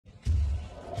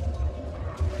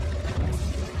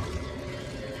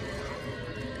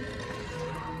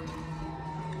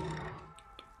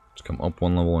come up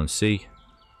one level and see.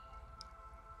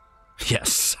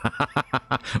 Yes!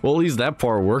 Well, at least that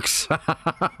part works.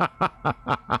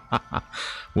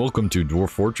 Welcome to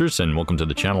Dwarf Fortress, and welcome to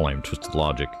the channel. I'm Twisted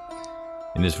Logic.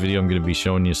 In this video, I'm going to be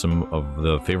showing you some of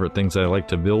the favorite things I like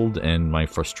to build and my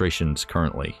frustrations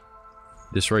currently.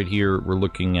 This right here, we're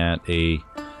looking at a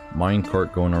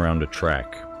minecart going around a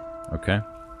track. Okay?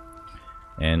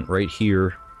 And right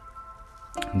here,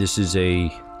 this is a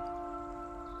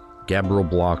gabbro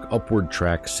block upward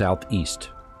track southeast.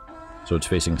 So it's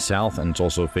facing south, and it's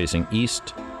also facing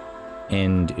east,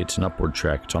 and it's an upward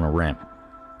track. It's on a ramp.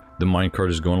 The minecart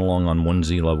is going along on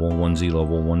 1Z level, 1Z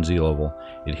level, 1Z level.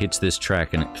 It hits this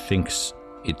track, and it thinks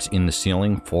it's in the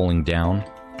ceiling, falling down.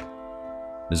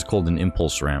 This is called an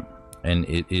impulse ramp, and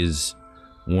it is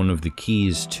one of the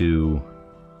keys to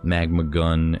magma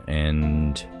gun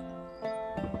and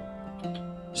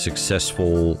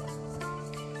successful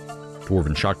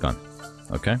Dwarven Shotgun.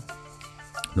 Okay?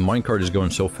 The minecart is going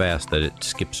so fast that it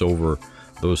skips over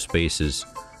those spaces,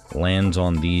 lands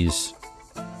on these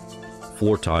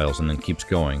floor tiles, and then keeps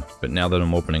going. But now that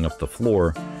I'm opening up the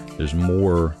floor, there's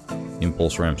more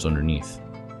impulse ramps underneath.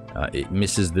 It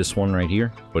misses this one right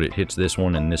here, but it hits this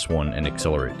one and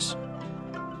accelerates.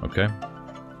 Okay?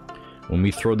 When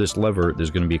we throw this lever,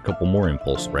 there's going to be a couple more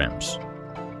impulse ramps.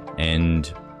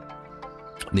 And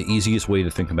the easiest way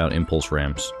to think about impulse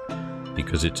ramps,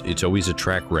 because it's always a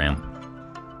track ramp.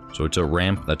 So it's a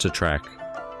ramp, that's a track,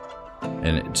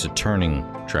 and it's a turning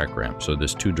track ramp, so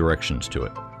there's two directions to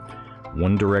it.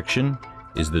 One direction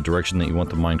is the direction that you want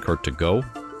the minecart to go,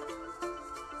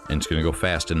 and it's going to go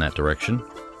fast in that direction.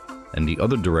 And the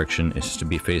other direction is to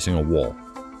be facing a wall.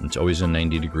 It's always a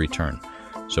 90-degree turn.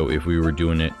 So if we were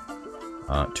doing it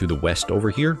to the west over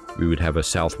here, we would have a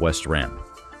southwest ramp.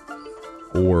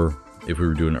 Or if we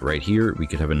were doing it right here, we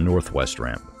could have a northwest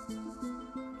ramp.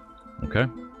 Okay?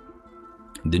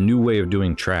 The new way of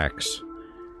doing tracks,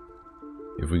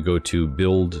 if we go to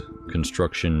build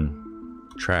construction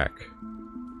track,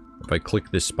 if I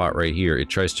click this spot right here, it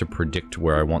tries to predict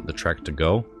where I want the track to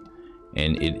go,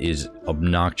 and it is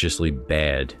obnoxiously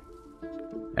bad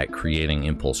at creating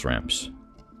impulse ramps.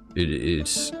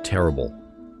 It's terrible.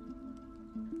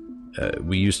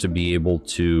 We used to be able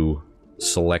to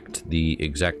select the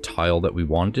exact tile that we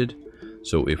wanted,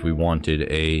 so if we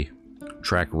wanted a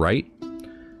track right,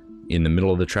 in the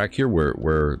middle of the track here,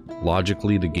 where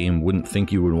logically the game wouldn't think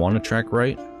you would want a track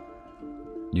right,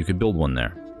 you could build one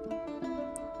there.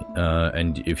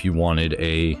 And if you wanted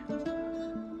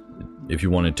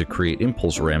to create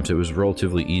impulse ramps, it was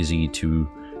relatively easy to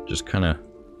just kind of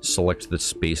select the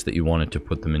space that you wanted to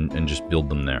put them in and just build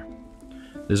them there.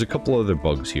 There's a couple other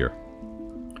bugs here.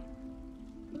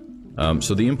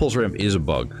 So the impulse ramp is a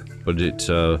bug, but it's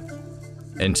a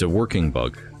working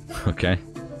bug. Okay.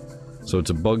 So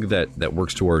it's a bug that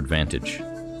works to our advantage.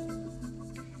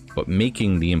 But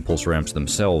making the impulse ramps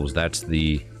themselves, that's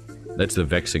the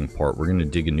vexing part. We're going to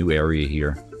dig a new area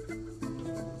here.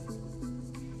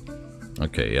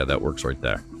 Okay, yeah, that works right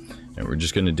there. And we're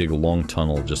just going to dig a long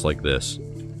tunnel just like this.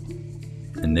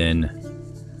 And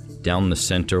then down the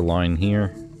center line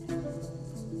here,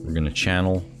 we're going to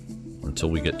channel until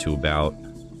we get to about...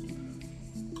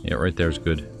 Yeah, right there's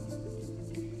good.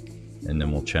 And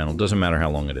then we'll channel. Doesn't matter how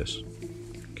long it is.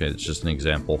 Okay, it's just an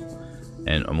example.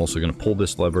 And I'm also going to pull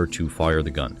this lever to fire the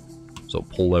gun. So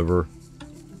pull lever.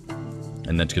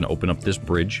 And that's going to open up this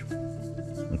bridge.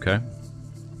 Okay.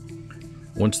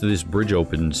 Once this bridge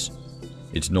opens,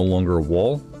 it's no longer a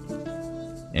wall.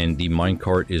 And the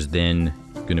minecart is then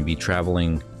going to be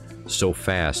traveling so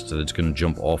fast that it's going to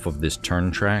jump off of this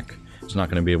turn track. It's not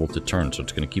going to be able to turn, so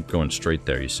it's going to keep going straight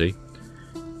there, you see?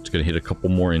 It's going to hit a couple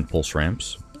more impulse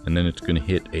ramps. And then it's going to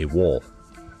hit a wall.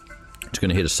 It's going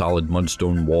to hit a solid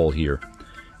mudstone wall here,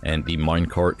 and the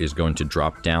minecart is going to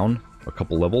drop down a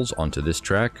couple levels onto this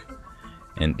track,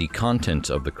 and the contents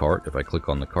of the cart, if I click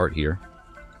on the cart here,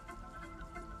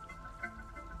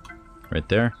 right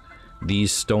there,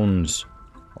 these stones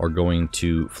are going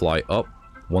to fly up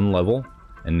one level,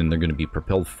 and then they're going to be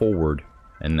propelled forward,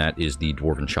 and that is the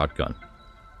Dwarven Shotgun.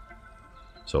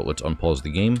 So let's unpause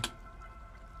the game.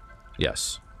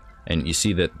 Yes. And you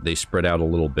see that they spread out a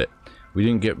little bit. We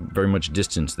didn't get very much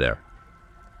distance there.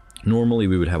 Normally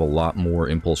we would have a lot more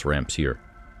impulse ramps here.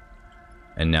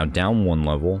 And now down one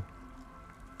level,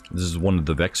 this is one of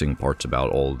the vexing parts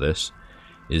about all of this,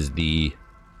 is the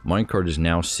minecart is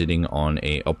now sitting on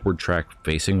a upward track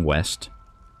facing west.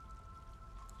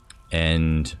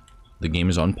 And the game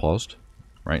is unpaused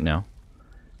right now.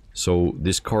 So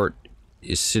this cart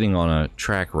is sitting on a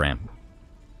track ramp.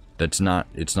 It's not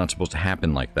supposed to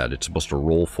happen like that. It's supposed to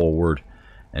roll forward,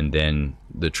 and then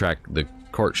the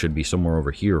cart should be somewhere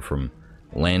over here from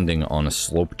landing on a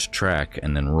sloped track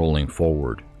and then rolling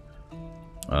forward.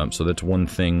 So that's one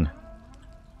thing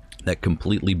that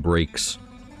completely breaks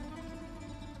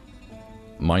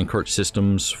minecart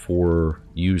systems for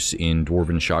use in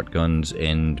Dwarven Shotguns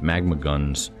and Magma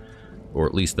Guns, or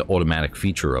at least the automatic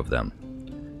feature of them,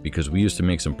 because we used to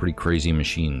make some pretty crazy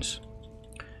machines,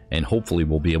 and hopefully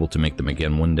we'll be able to make them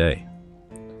again one day.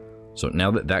 So now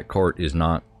that that cart is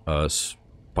not a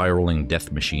spiraling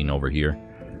death machine over here,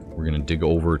 we're going to dig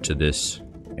over to this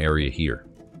area here.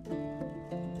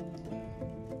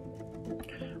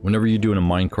 Whenever you're doing a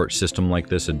minecart system like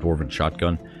this, a Dwarven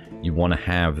Shotgun, you want to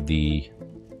have the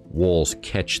walls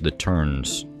catch the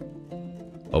turns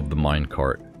of the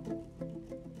minecart.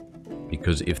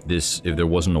 Because if there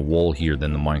wasn't a wall here,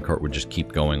 then the minecart would just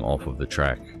keep going off of the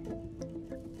track.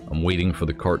 I'm waiting for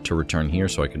the cart to return here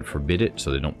so I can forbid it,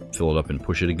 so they don't fill it up and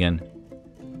push it again.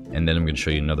 And then I'm going to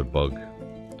show you another bug.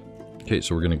 Okay,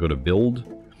 so we're going to go to build,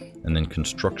 and then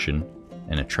construction,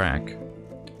 and a track.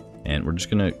 And we're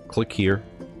just going to click here,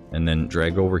 and then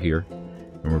drag over here.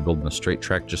 And we're building a straight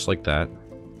track just like that.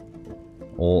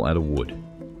 All out of wood.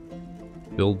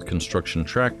 Build construction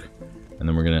track, and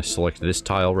then we're going to select this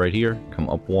tile right here, come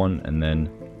up one, and then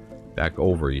back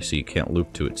over. You see, you can't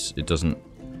loop to it. It doesn't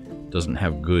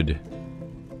have good.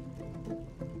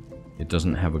 It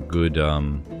doesn't have a good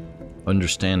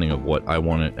understanding of what I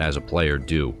want it as a player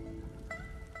do.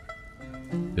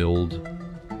 Build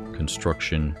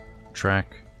construction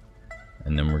track,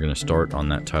 and then we're going to start on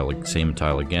that tile, same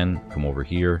tile again. Come over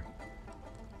here.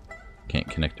 Can't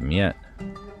connect them yet.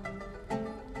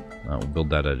 We'll build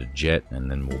that at a jet, and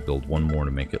then we'll build one more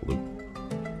to make it loop.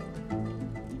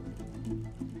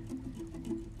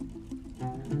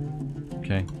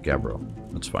 Okay, Gabbro.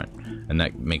 That's fine. And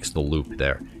that makes the loop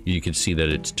there. You can see that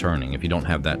it's turning. If you don't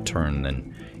have that turn,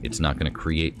 then it's not going to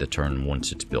create the turn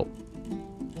once it's built.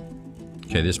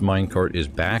 Okay, this minecart is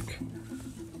back.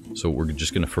 So we're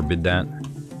just going to forbid that.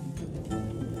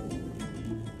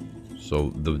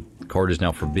 So the cart is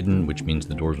now forbidden, which means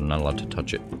the doors are not allowed to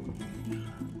touch it.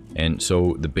 And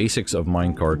so the basics of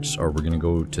minecarts are, we're going to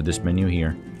go to this menu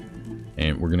here,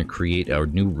 and we're going to create our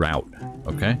new route,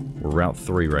 okay? We're Route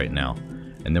 3 right now.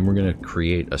 And then we're going to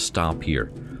create a stop here.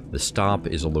 The stop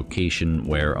is a location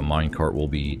where a minecart will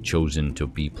be chosen to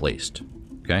be placed,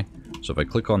 okay? So if I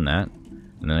click on that,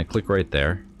 and then I click right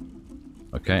there,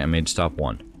 okay, I made stop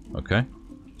 1, okay?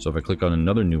 So if I click on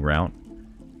another new route,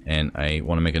 and I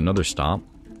want to make another stop,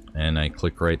 and I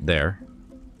click right there,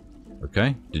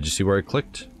 okay? Did you see where I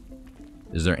clicked?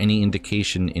 Is there any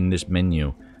indication in this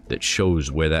menu that shows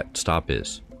where that stop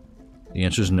is? The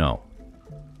answer is no.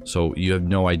 So you have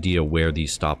no idea where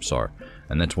these stops are.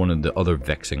 And that's one of the other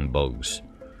vexing bugs.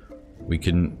 We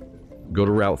can go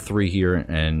to Route 3 here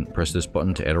and press this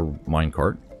button to add a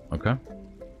minecart. Okay?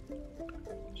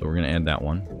 So we're going to add that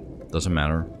one. Doesn't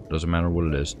matter. Doesn't matter what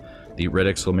it is. The red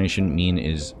exclamation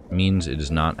means it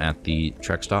is not at the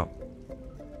track stop.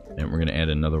 And we're going to add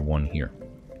another one here.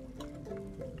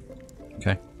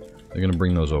 Okay, they're going to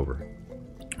bring those over.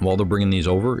 While they're bringing these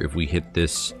over, if we hit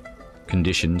this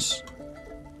conditions,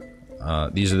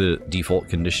 these are the default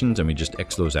conditions, and we just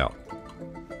X those out.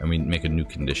 And we make a new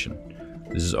condition.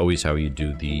 This is always how you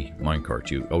do the minecart.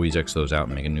 You always X those out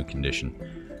and make a new condition.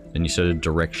 Then you set a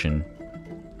direction.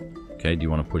 Okay, do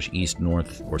you want to push east,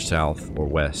 north, or south, or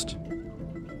west?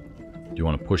 Do you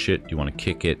want to push it? Do you want to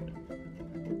kick it?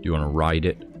 Do you want to ride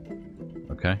it?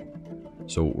 Okay,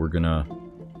 so we're going to...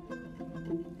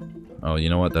 Oh,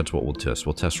 you know what? That's what we'll test.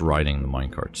 We'll test riding the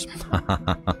minecarts.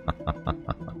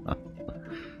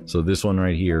 So this one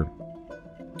right here,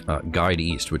 guide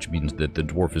east, which means that the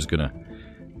dwarf is gonna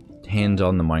hand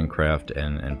on the Minecraft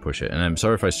and push it. And I'm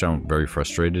sorry if I sound very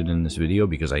frustrated in this video,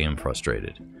 because I am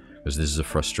frustrated. Because this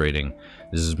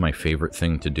is my favorite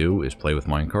thing to do, is play with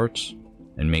minecarts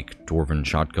and make Dwarven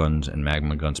Shotguns and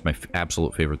Magma Guns. My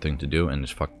absolute favorite thing to do, and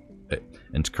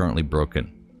it's currently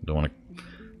broken. Don't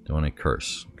want to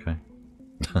curse. Okay.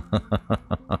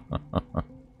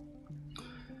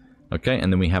 Okay,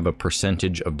 and then we have a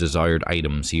percentage of desired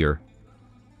items here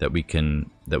that we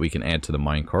can add to the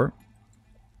minecart,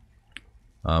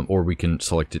 or we can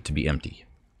select it to be empty.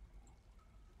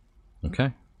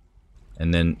 Okay,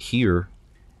 and then here,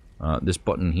 this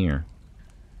button here,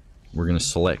 we're going to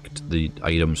select the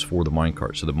items for the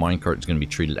minecart. So the minecart is going to be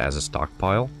treated as a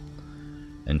stockpile,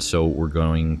 and so we're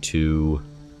going to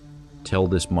tell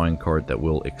this minecart that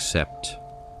we'll accept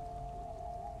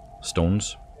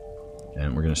stones,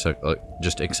 and we're going to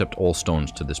just accept all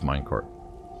stones to this minecart.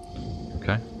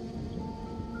 Okay.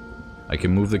 I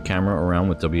can move the camera around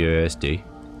with WASD.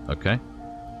 Okay.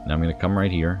 Now I'm going to come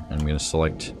right here, and I'm going to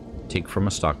select take from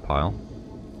a stockpile,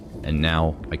 and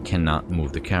now I cannot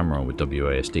move the camera with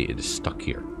WASD. It is stuck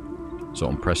here. So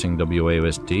I'm pressing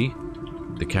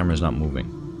WASD, the camera's not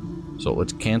moving. So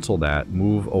let's cancel that,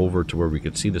 move over to where we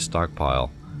could see the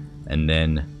stockpile, and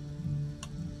then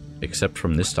accept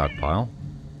from this stockpile.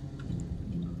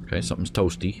 Okay, something's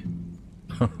toasty.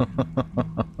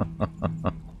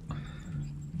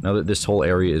 Now that this whole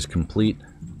area is complete,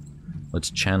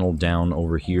 let's channel down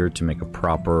over here to make a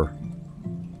proper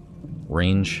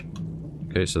range.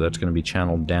 Okay, so that's going to be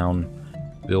channeled down.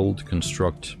 Build,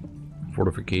 construct,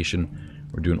 fortification.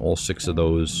 We're doing all 6 of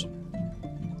those.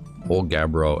 All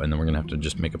Gabbro, and then we're going to have to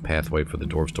just make a pathway for the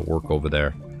dwarves to work over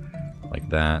there. Like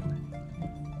that.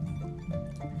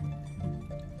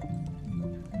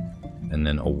 And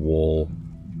then a wall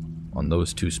on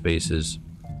those 2 spaces.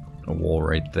 A wall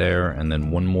right there, and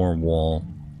then one more wall.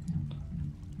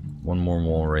 One more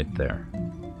wall right there.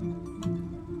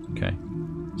 Okay.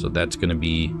 So that's going to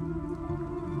be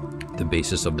the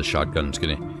basis of the shotgun. It's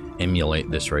going to emulate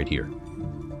this right here.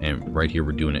 And right here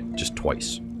we're doing it just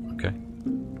twice. Okay.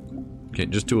 Okay,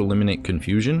 just to eliminate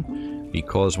confusion,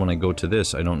 because when I go to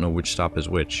this, I don't know which stop is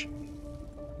which.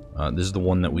 This is the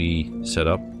one that we set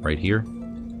up right here.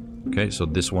 Okay, so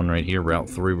this one right here, Route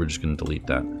 3, we're just going to delete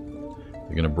that.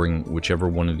 We're going to bring whichever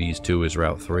one of these 2 is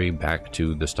Route 3 back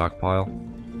to the stockpile.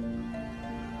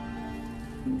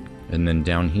 And then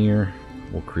down here,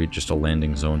 we'll create just a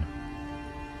landing zone.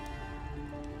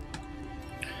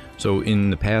 So in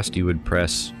the past, you would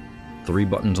press 3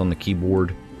 buttons on the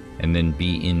keyboard and then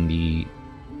be in the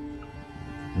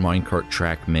Minecart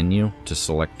track menu to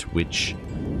select which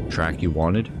track you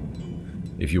wanted.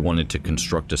 If you wanted to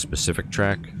construct a specific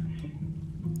track,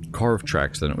 carve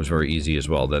tracks, then it was very easy as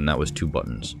well. Then that was 2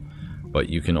 buttons. But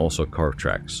you can also carve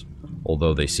tracks,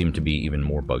 although they seem to be even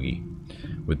more buggy.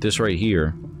 With this right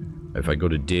here, if I go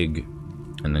to dig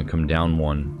and then come down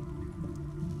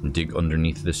 1 and dig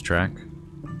underneath this track,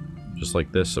 just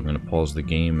like this, I'm going to pause the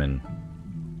game and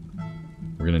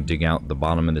we're going to dig out the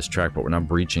bottom of this track, but we're not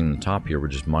breaching the top here, we're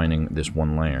just mining this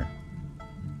 1 layer.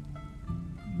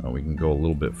 Oh, we can go a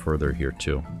little bit further here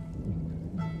too.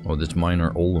 Oh, this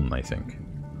miner Olum, I think.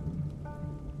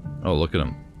 Oh, look at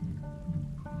him.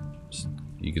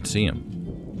 You can see him.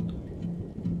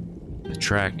 The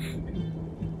track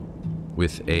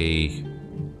with a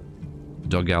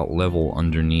dugout level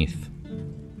underneath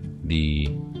the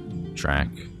track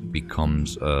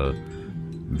becomes a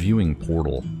viewing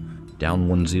portal down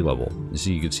 1Z level. You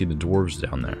see, you can see the dwarves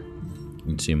down there. You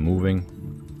can see them moving.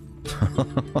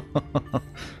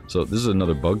 So this is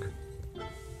another bug.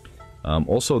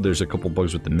 Also, there's a couple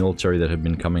bugs with the military that have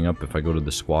been coming up. If I go to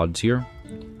the squads here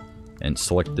and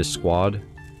select this squad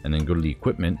and then go to the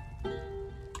equipment,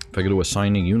 if I go to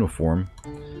assign a uniform,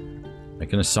 I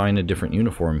can assign a different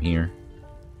uniform here.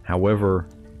 However,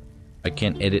 I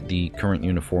can't edit the current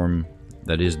uniform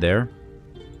that is there.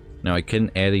 Now I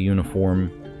can add a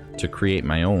uniform to create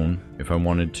my own. If I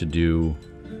wanted to do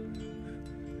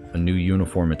a new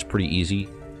uniform, it's pretty easy.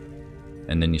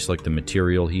 And then you select the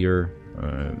material here,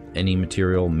 any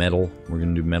material, metal, we're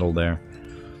going to do metal there.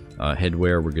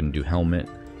 Headwear, we're going to do helmet.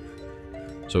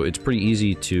 So it's pretty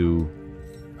easy to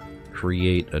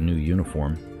create a new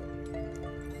uniform.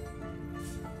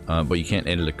 But you can't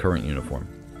edit a current uniform.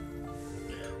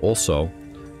 Also,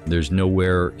 there's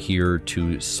nowhere here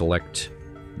to select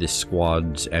this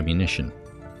squad's ammunition.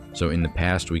 So in the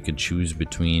past, we could choose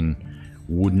between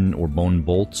wooden or bone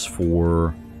bolts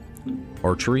for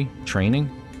archery training,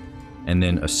 and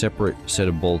then a separate set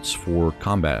of bolts for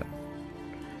combat.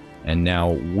 And now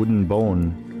wooden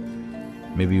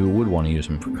bone, maybe you would want to use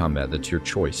them for combat. That's your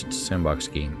choice. It's a sandbox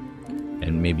game.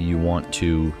 And maybe you want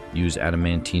to use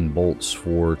adamantine bolts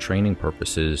for training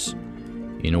purposes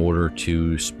in order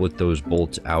to split those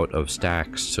bolts out of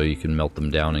stacks so you can melt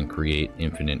them down and create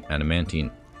infinite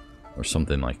adamantine or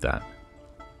something like that.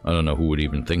 I don't know who would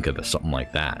even think of something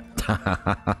like that.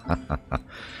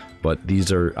 But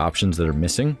these are options that are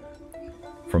missing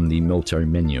from the military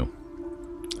menu.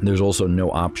 There's also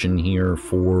no option here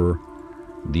for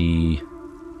the...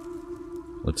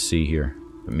 Let's see here.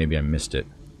 Maybe I missed it.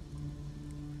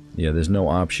 Yeah, there's no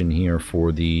option here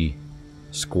for the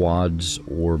squads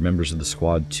or members of the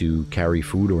squad to carry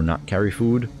food or not carry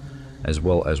food, as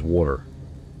well as water.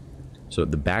 So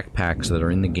the backpacks that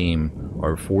are in the game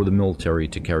are for the military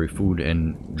to carry food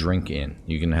and drink in.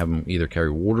 You can have them either carry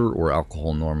water or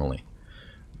alcohol normally.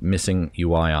 Missing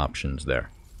UI options there.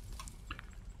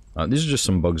 These are just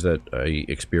some bugs that I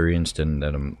experienced and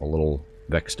that I'm a little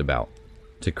vexed about.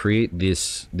 To create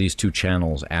these 2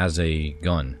 channels as a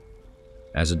gun,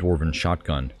 as a Dwarven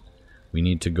Shotgun, we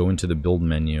need to go into the build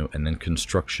menu and then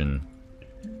construction,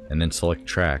 and then select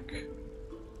track,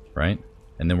 right?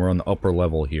 And then we're on the upper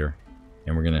level here,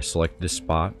 and we're going to select this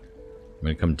spot. I'm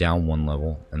going to come down one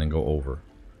level and then go over,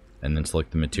 and then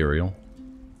select the material.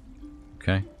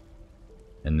 Okay,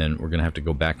 and then we're going to have to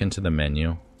go back into the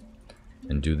menu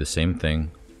and do the same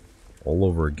thing all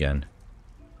over again,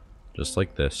 just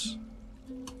like this.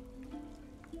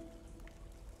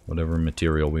 Whatever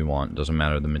material we want, doesn't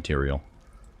matter the material.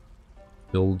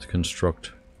 Build,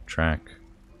 construct, track.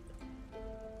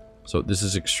 So this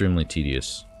is extremely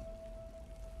tedious.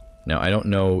 Now I don't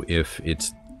know if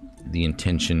it's the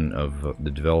intention of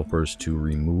the developers to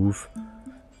remove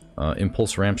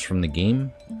impulse ramps from the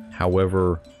game.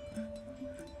 However,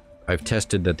 I've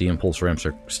tested that the impulse ramps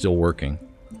are still working.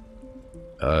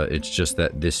 It's just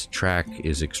that this track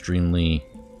is extremely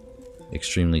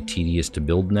tedious to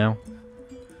build now.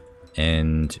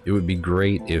 And it would be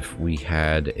great if we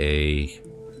had a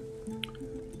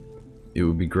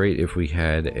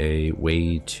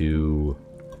way to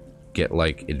get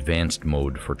like advanced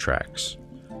mode for tracks.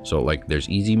 So like there's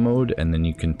easy mode, and then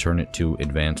you can turn it to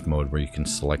advanced mode where you can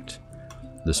select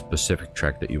the specific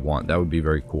track that you want. That would be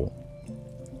very cool.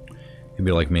 It could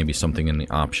be like maybe something in the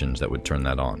options that would turn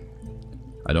that on.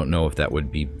 I don't know if that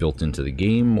would be built into the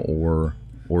game or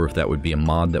if that would be a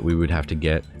mod that we would have to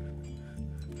get.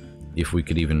 If we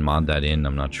could even mod that in,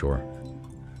 I'm not sure.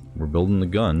 We're building the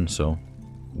gun, so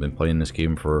I've been playing this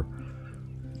game for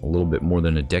a little bit more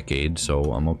than a decade, so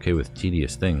I'm okay with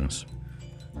tedious things.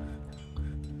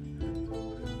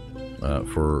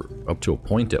 For up to a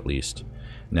point at least.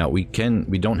 Now we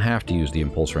don't have to use the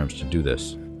impulse ramps to do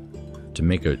this, to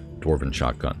make a Dwarven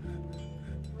Shotgun.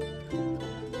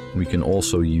 We can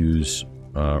also use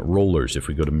rollers. If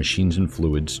we go to Machines and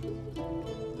Fluids,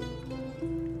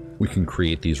 we can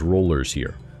create these rollers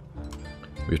here.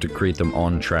 We have to create them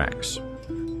on tracks,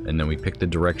 and then we pick the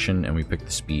direction and we pick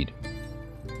the speed.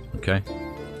 Okay?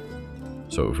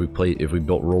 So if we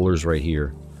built rollers right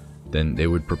here, then they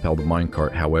would propel the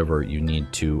minecart. However, you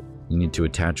need to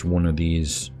attach one of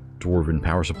these dwarven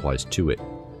power supplies to it,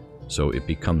 so it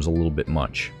becomes a little bit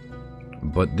much.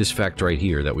 But this fact right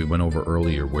here that we went over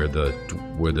earlier, where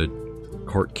the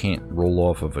cart can't roll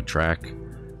off of a track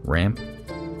ramp,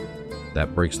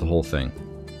 that breaks the whole thing.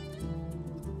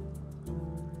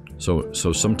 So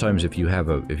sometimes if you have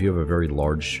a very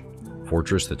large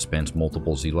fortress that spans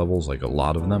multiple Z levels, like a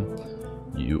lot of them,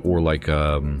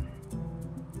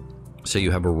 say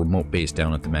you have a remote base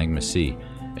down at the Magma Sea,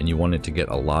 and you wanted to get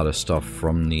a lot of stuff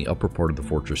from the upper part of the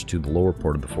fortress to the lower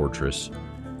part of the fortress,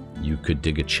 you could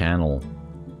dig a channel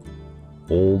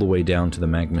all the way down to the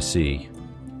Magma Sea,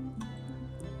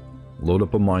 load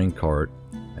up a minecart,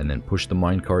 and then push the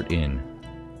minecart in,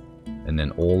 and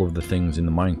then all of the things in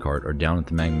the minecart are down at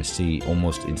the Magma Sea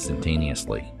almost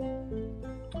instantaneously.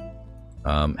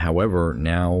 However,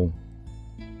 now,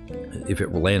 if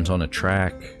it lands on a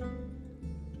track,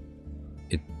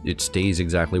 it stays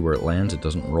exactly where it lands, it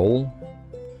doesn't roll.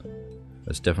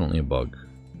 That's definitely a bug.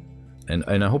 And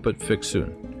I hope it fixed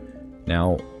soon.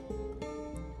 Now,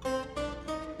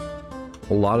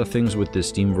 a lot of things with this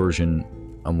Steam version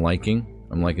I'm liking.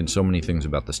 I'm liking so many things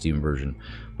about the Steam version.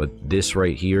 But this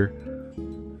right here,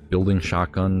 building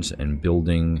shotguns and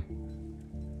building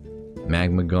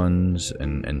magma guns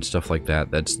and stuff like that,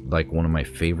 that's like one of my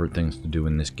favorite things to do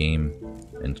in this game.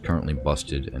 And it's currently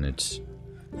busted,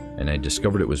 and I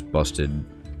discovered it was busted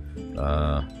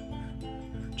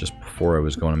just before I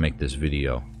was going to make this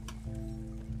video.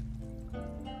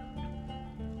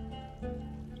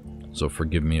 So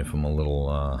forgive me if I'm a little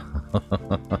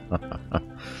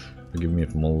forgive me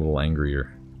if I'm a little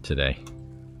angrier today.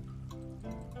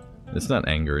 It's not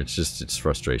anger, it's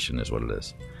frustration is what it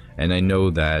is. And I know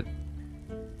that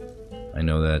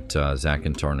Zach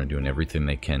and Tarn are doing everything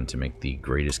they can to make the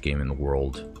greatest game in the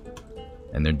world.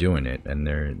 And they're doing it, and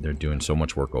they're doing so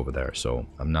much work over there, so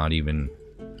I'm not even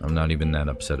that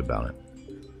upset about it.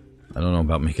 I don't know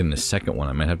about making the second one.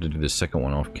 I might have to do the second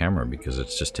one off camera because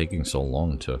it's just taking so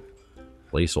long to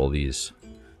place all these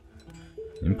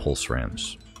impulse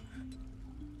ramps.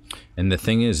 And the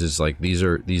thing is like these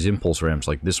impulse ramps,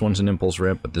 like this one's an impulse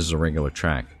ramp, but this is a regular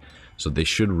track. So they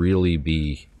should really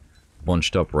be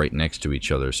bunched up right next to each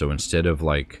other. So instead of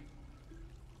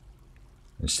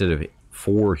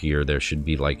 4 here, there should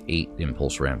be like 8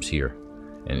 impulse ramps here,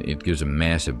 and it gives a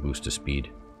massive boost to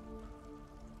speed.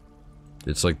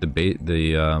 It's like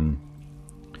they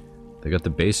got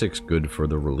the basics good for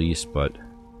the release, but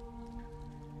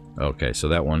okay, so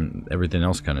that one, everything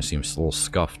else kind of seems a little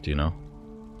scuffed, you know?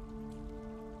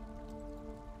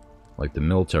 Like the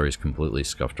military's completely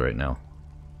scuffed right now.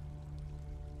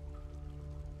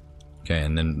 Okay,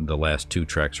 and then the last 2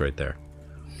 tracks right there.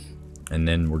 And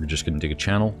then we're just going to dig a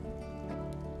channel.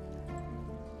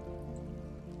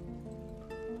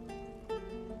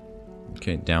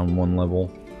 Okay, down one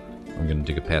level. I'm going to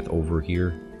dig a path over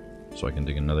here so I can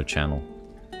dig another channel.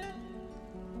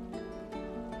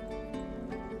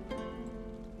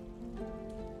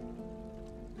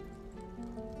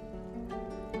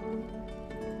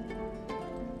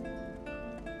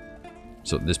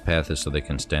 So this path is so they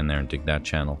can stand there and dig that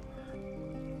channel.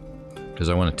 Because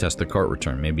I want to test the cart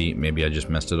return. Maybe I just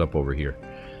messed it up over here.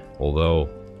 Although,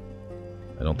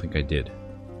 I don't think I did.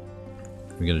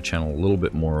 We get a channel a little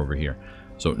bit more over here.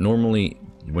 So normally,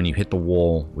 when you hit the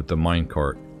wall with the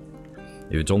minecart,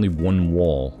 if it's only one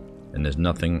wall, and there's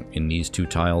nothing in these two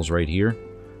tiles right here,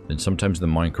 then sometimes the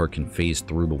minecart can phase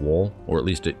through the wall. Or at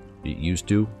least it used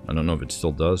to. I don't know if it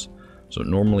still does. So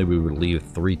normally we would leave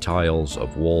 3 tiles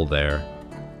of wall there.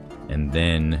 And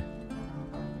then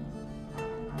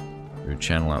we would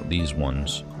channel out these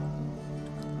ones.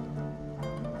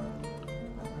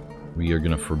 We are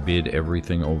going to forbid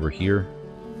everything over here.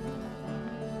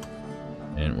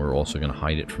 And we're also going to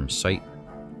hide it from sight.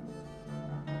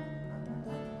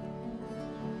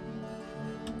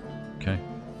 Okay.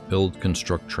 Build,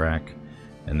 construct track.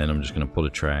 And then I'm just going to put a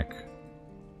track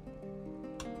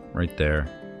right there.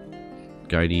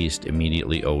 Guide east,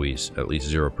 immediately, always, at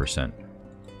least 0%.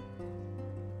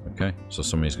 Okay, so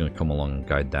somebody's going to come along and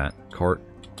guide that cart.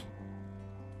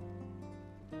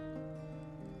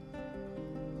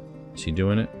 Is he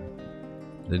doing it?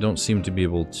 They don't seem to be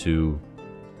able to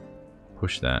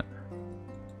push that.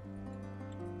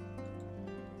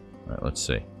 Alright, let's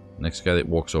see. Next guy that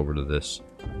walks over to this,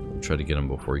 we'll try to get him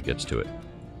before he gets to it.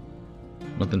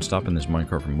 Nothing stopping this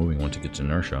minecart from moving once it gets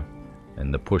inertia.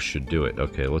 And the push should do it.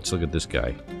 Okay, let's look at this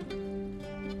guy.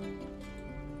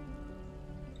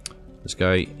 This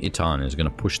guy, Itan, is going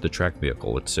to push the track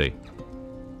vehicle. Let's see.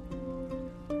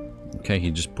 Okay, he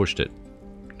just pushed it.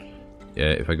 Yeah,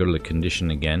 if I go to the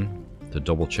condition again to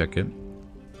double check it.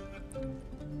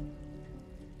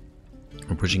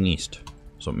 We're pushing east.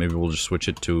 So maybe we'll just switch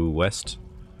it to west.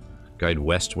 Guide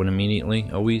west when immediately,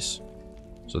 always.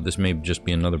 So this may just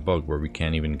be another bug where we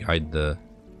can't even guide the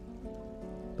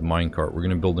minecart. We're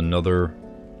going to build another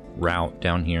route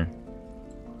down here.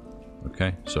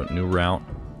 Okay, so new route.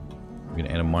 We're going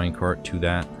to add a minecart to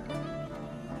that.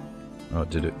 Oh,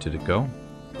 did it go?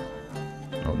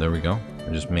 Oh, there we go.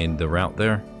 I just made the route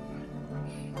there.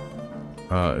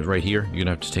 Right here. You're going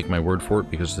to have to take my word for it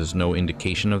because there's no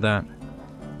indication of that.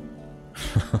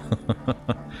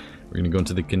 We're going to go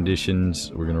into the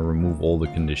conditions. We're going to remove all the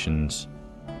conditions.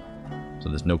 So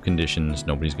there's no conditions.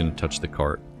 Nobody's going to touch the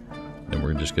cart. Then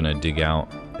we're just going to dig out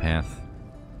path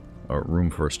or room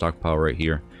for a stockpile right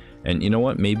here. And you know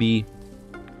what? Maybe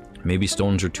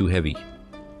stones are too heavy.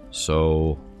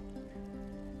 So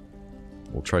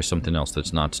we'll try something else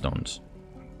that's not stones.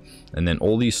 And then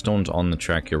all these stones on the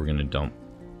track here we're going to dump.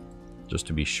 Just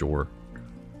to be sure.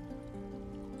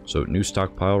 So new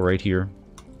stockpile right here.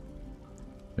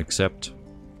 Accept.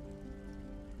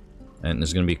 And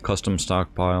there's going to be a custom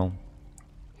stockpile.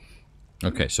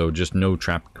 Okay, so just no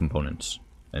trap components.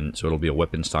 And so it'll be a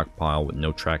weapon stockpile with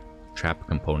no trap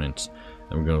components.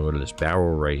 Then we're going to go to this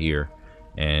barrel right here.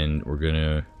 And we're going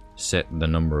to set the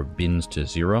number of bins to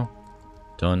 0.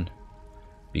 Done.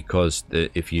 Because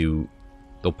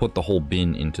they'll put the whole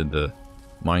bin into the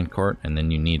minecart. And then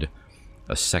you need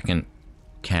a second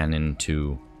cannon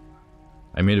to...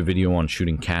 I made a video on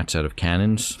shooting cats out of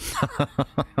cannons.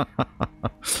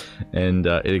 And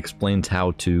it explains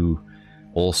how to...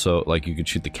 Also, like, you could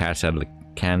shoot the cats out of the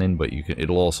cannon, but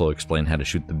it'll also explain how to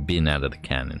shoot the bin out of the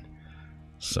cannon.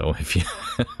 So if you...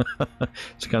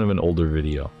 it's kind of an older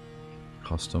video.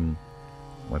 Custom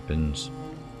weapons,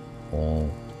 all,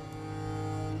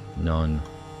 none,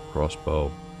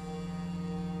 crossbow.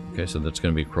 Okay, so that's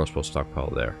going to be a crossbow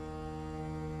stockpile there.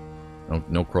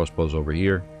 No crossbows over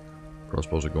here.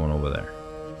 Crossbows are going over there.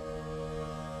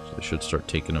 So they should start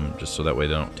taking them just so that way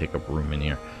they don't take up room in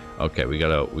here. Okay, we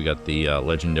got the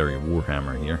legendary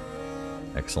warhammer here.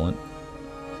 Excellent.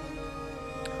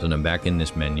 So now back in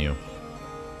this menu,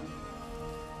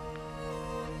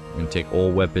 we're going to take all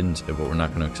weapons, but we're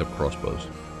not going to accept crossbows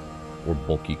or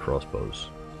bulky crossbows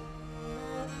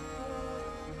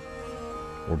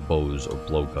or bows or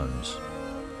blowguns.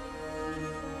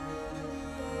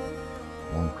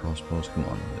 Long crossbows, come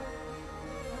on with it.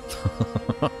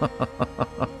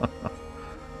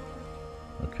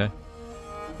 Okay.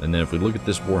 And then if we look at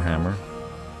this warhammer,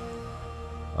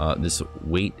 this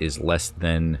weight is less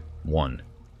than 1.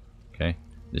 Okay.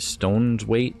 This stone's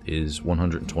weight is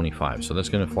 125, so that's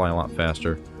going to fly a lot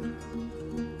faster.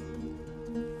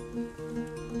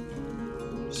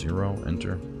 0,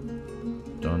 enter.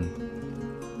 done.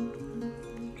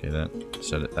 Okay, that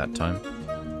set it that time.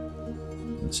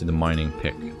 Let's see the mining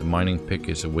pick. The mining pick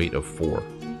is a weight of 4.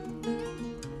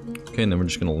 Okay, and then we're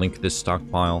just going to link this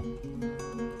stockpile.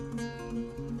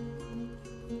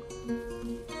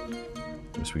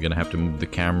 So we're going to have to move the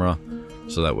camera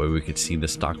so that way we could see the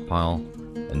stockpile,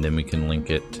 and then we can link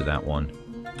it to that one.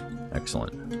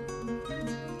 Excellent.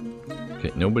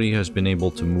 Okay, nobody has been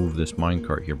able to move this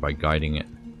minecart here by guiding it.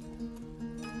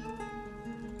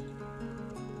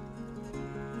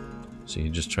 So he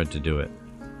just tried to do it.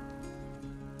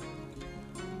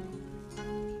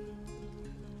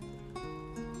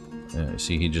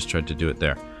 See, he just tried to do it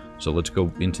there. So let's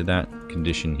go into that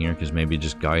condition here, because maybe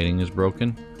just guiding is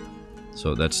broken.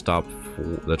 So that's stop 4,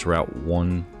 that's route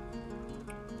 1.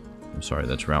 I'm sorry,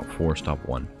 that's route 4, stop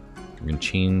 1. We're going to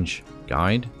change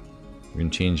guide. We're going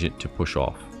to change it to push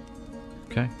off.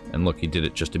 Okay, and look, he did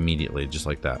it just immediately, just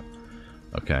like that.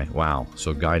 Okay, wow,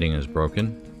 so guiding is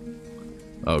broken.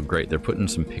 Oh, great, they're putting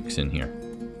some picks in here.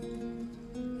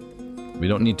 We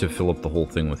don't need to fill up the whole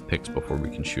thing with picks before we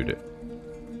can shoot it.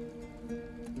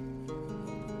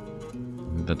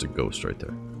 I think that's a ghost right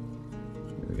there.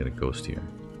 We got a ghost here.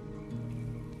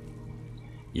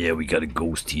 Yeah, we got a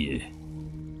ghost here.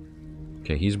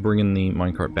 Okay, he's bringing the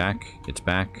minecart back. It's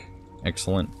back.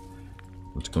 Excellent.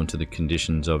 Let's go into the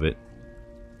conditions of it.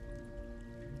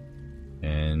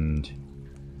 And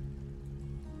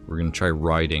we're going to try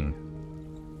riding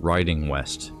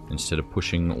west. Instead of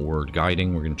pushing or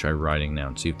guiding, we're going to try riding now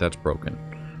and see if that's broken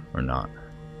or not.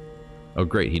 Oh,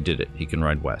 great, he did it. He can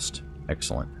ride west.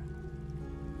 Excellent.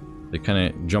 They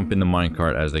kind of jump in the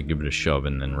minecart as they give it a shove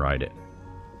and then ride it.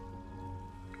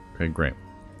 Okay, great.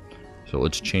 So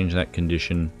let's change that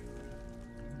condition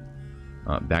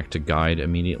back to guide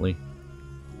immediately.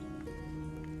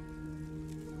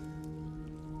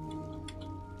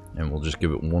 And we'll just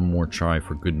give it one more try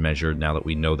for good measure now that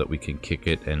we know that we can kick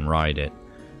it and ride it.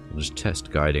 We'll just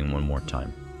test guiding one more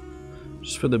time.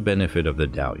 Just for the benefit of the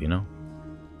doubt, you know?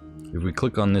 If we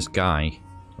click on this guy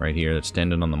right here that's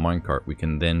standing on the minecart, we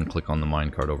can then click on the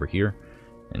minecart over here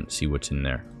and see what's in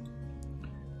there.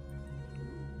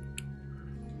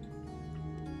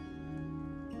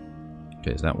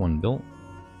 Okay, is that one built?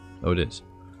 Oh, it is.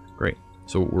 Great.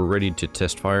 So we're ready to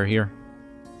test fire here.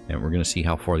 And we're going to see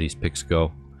how far these picks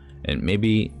go. And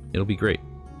maybe it'll be great.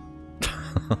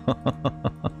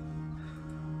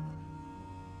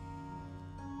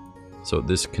 So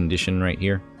this condition right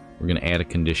here, we're going to add a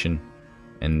condition.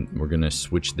 And we're going to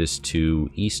switch this to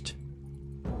east.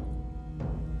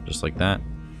 Just like that.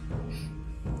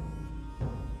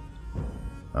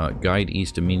 Guide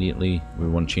east immediately. We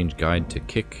want to change guide to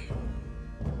kick.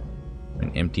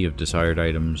 And empty of desired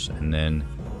items, and then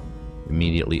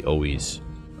immediately always.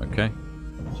 Okay?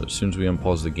 So as soon as we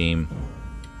unpause the game,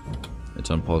 it's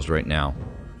unpaused right now.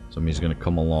 Somebody's going to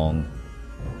come along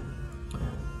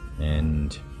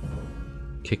and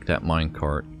kick that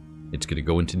minecart. It's going to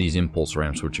go into these impulse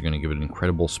ramps, which are going to give it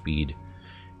incredible speed.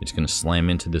 It's going to slam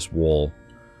into this wall.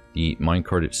 The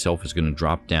minecart itself is going to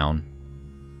drop down.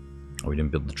 Oh, we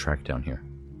didn't build the track down here.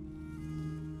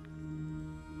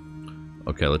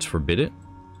 Okay, let's forbid it.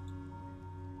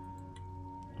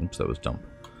 Oops, that was dumb.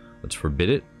 Let's forbid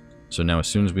it. So now as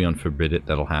soon as we unforbid it,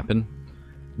 that'll happen.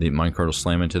 The minecart will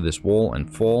slam into this wall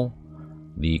and fall.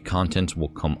 The contents will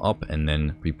come up and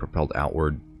then be propelled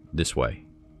outward this way.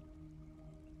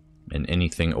 And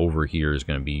anything over here is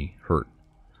going to be hurt.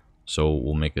 So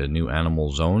we'll make a new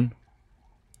animal zone.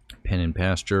 Pen and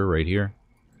pasture right here.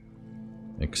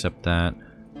 Accept that.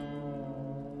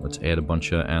 Let's add a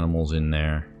bunch of animals in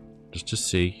there. Just to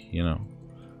see, you know.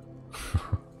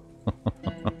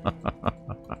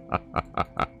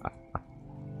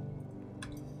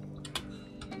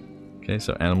 Okay,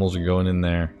 so animals are going in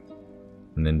there.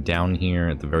 And then down here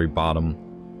at the very bottom,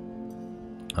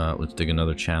 let's dig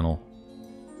another channel.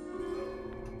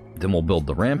 Then we'll build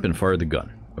the ramp and fire the gun.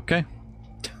 Okay?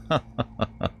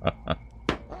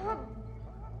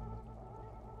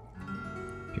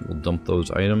 People dump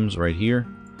those items right here.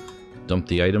 Dump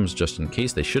the items just in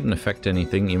case. They shouldn't affect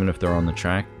anything, even if they're on the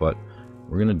track, but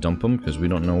we're going to dump them because we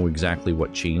don't know exactly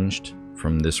what changed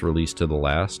from this release to the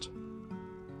last.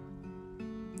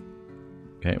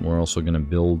 Okay, we're also going to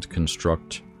build,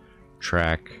 construct,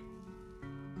 track.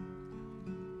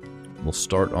 We'll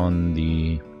start on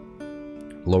the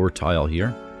lower tile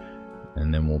here,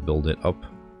 and then we'll build it up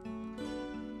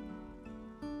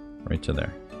right to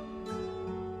there.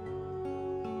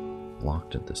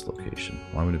 Blocked at this location.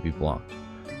 Why would it be blocked?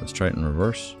 Let's try it in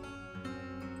reverse.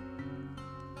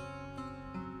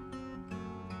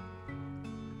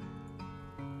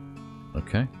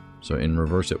 Okay. So in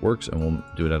reverse it works, and we'll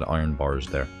do it at iron bars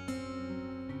there.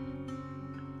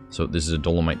 So this is a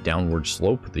dolomite downward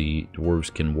slope. The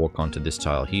dwarves can walk onto this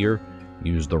tile here,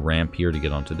 use the ramp here to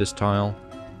get onto this tile,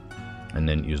 and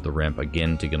then use the ramp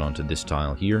again to get onto this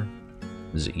tile here.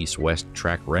 This is an east-west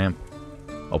track ramp,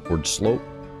 upward slope.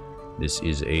 This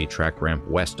is a track ramp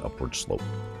west upward slope.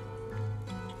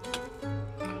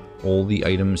 All the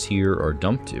items here are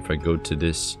dumped. If I go to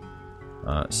this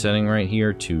setting right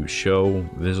here to show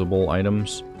visible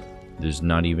items, there's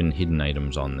not even hidden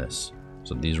items on this.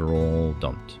 So these are all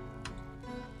dumped.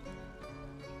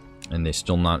 And they're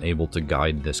still not able to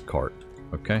guide this cart.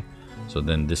 Okay? So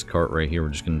then this cart right here, we're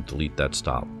just going to delete that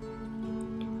stop.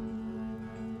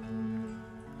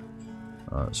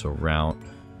 So route...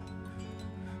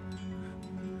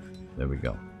 There we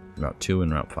go. Route 2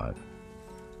 and Route 5.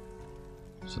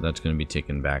 So that's going to be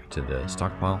taken back to the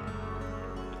stockpile.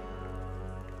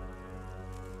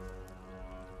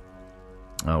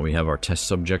 We have our test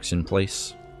subjects in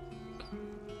place.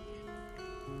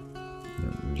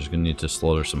 We're just going to need to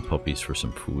slaughter some puppies for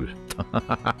some food.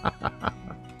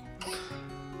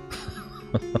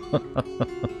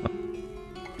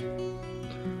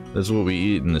 That's what we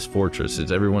eat in this fortress.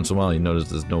 It's every once in a while you notice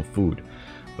there's no food.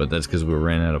 But that's because we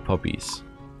ran out of puppies.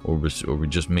 Or we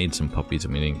just made some puppies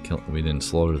and we didn't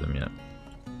slaughter them yet.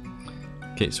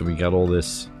 Okay, so we got all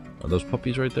this. Are those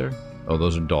puppies right there? Oh,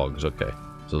 those are dogs. Okay.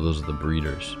 So those are the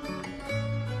breeders.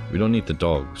 We don't eat the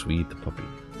dogs, we eat the puppy.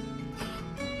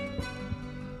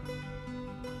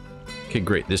 Okay,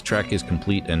 great. This track is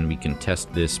complete and we can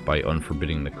test this by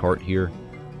unforbidding the cart here.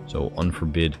 So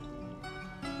unforbid.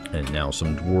 And now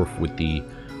some dwarf with the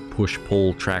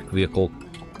push-pull track vehicle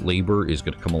labor is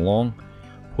going to come along.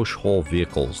 Push haul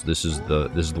vehicles. This is the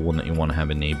one that you want to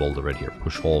have enabled right here.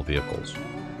 Push haul vehicles.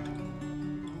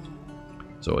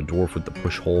 So a dwarf with the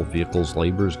push haul vehicles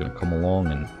labor is going to come along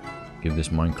and give this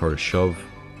minecart a shove,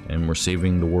 and we're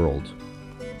saving the world.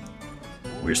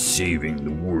 We're saving the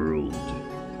world.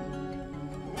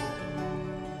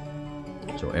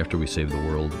 So after we save the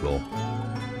world,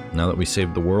 now that we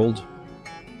saved the world,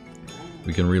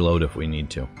 we can reload if we need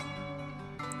to.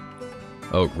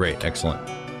 Oh, great, excellent.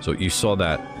 So you saw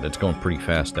that. That's going pretty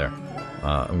fast there.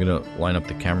 I'm going to line up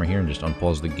the camera here and just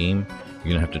unpause the game.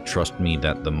 You're going to have to trust me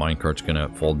that the minecart's going to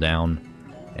fall down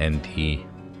and the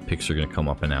picks are going to come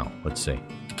up and out. Let's see.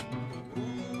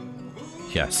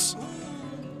 Yes.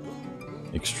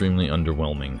 Extremely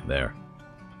underwhelming there.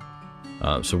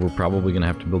 So we're probably going to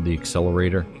have to build the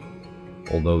accelerator.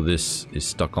 Although this is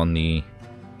stuck on the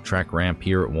track ramp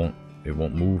here, it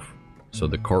won't move. So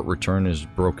the cart return is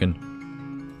broken.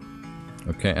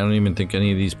 Okay, I don't even think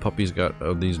any of these puppies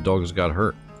these dogs got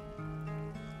hurt.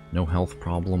 No health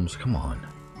problems, come on.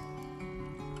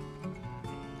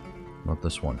 Not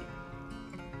this one.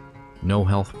 No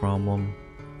health problem.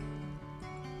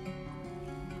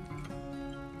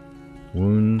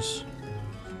 Wounds.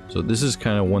 So this is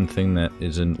kind of one thing that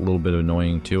is a little bit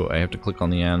annoying too. I have to click on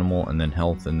the animal and then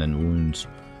health and then wounds.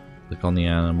 Click on the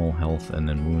animal, health, and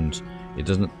then wounds. It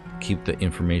doesn't keep the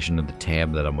information of the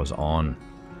tab that I was on.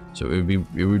 So it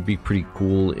would be pretty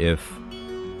cool if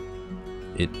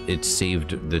it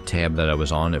saved the tab that I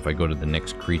was on. If I go to the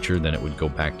next creature, then it would go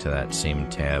back to that same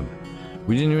tab.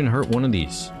 We didn't even hurt one of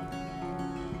these.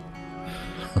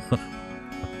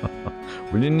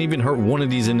 We didn't even hurt one of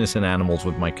these innocent animals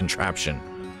with my contraption.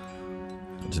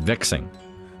 It's vexing.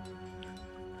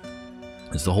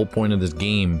 It's the whole point of this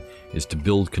game is to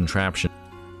build contraption.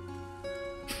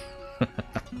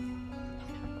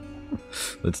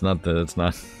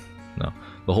 No.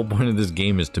 The whole point of this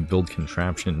game is to build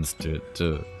contraptions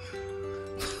to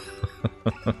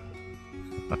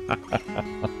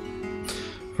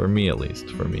For me at least.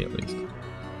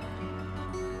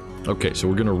 Okay, so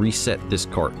we're gonna reset this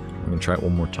cart. I'm gonna try it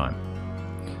one more time.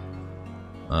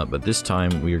 But this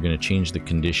time we are gonna change the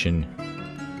condition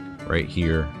right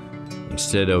here.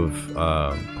 Instead of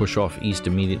push off east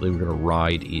immediately, we're gonna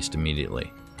ride east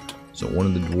immediately. So one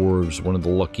of the dwarves, one of the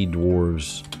lucky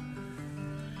dwarves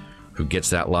who gets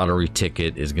that lottery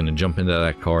ticket is gonna jump into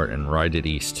that cart and ride it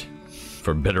east.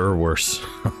 For better or worse.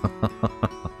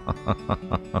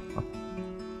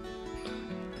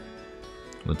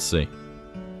 Let's see.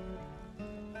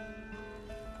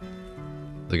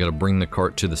 They gotta bring the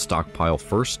cart to the stockpile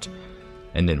first,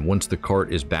 and then once the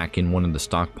cart is back in one of the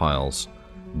stockpiles,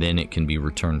 then it can be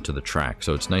returned to the track.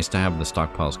 So it's nice to have the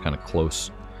stockpiles kind of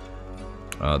close.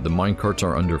 The minecarts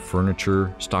are under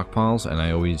furniture stockpiles, and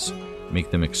I always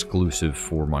make them exclusive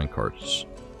for minecarts.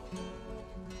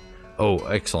 Oh,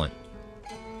 excellent.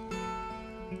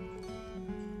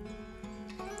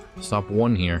 Stop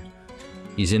one here.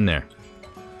 He's in there.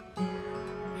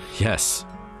 Yes.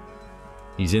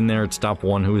 He's in there at stop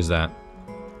 1. Who is that?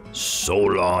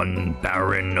 Solon,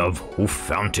 Baron of Hoof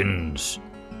Fountains.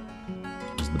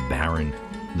 This is the Baron.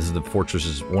 This is the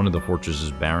fortress's, one of the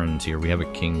fortress's barons here. We have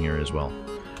a king here as well.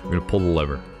 We're gonna pull the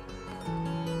lever.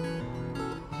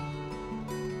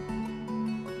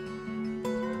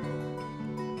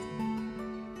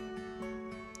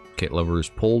 Okay, lever is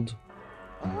pulled.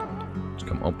 Let's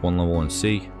come up 1 level and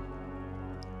see.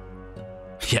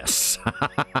 Yes.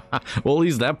 Well, at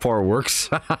least that part works.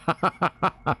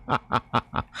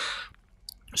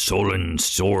 Solon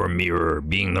Sormirror,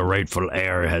 being the rightful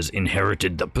heir, has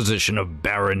inherited the position of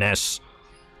Baroness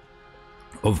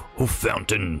of Hoof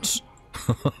Fountains.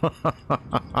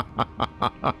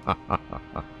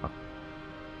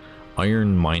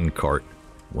 Iron Minecart.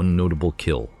 1 notable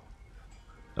kill.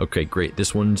 Okay, great.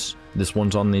 This one's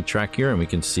on the track here, and we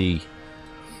can see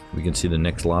the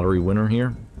next lottery winner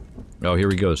here. Oh,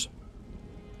 here he goes.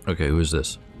 Okay, who is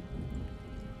this?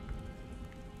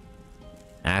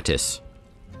 Attis.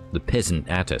 The peasant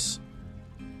Attis.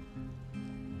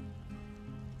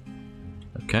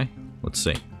 Okay, let's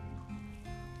see.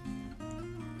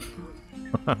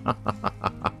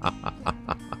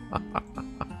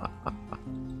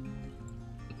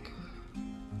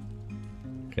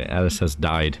 Okay, Attis has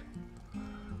died.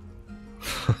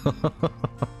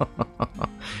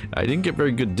 I didn't get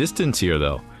very good distance here,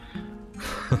 though.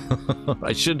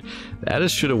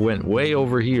 Attis should have went way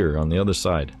over here on the other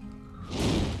side.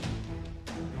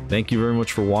 Thank you very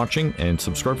much for watching, and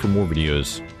subscribe for more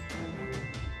videos.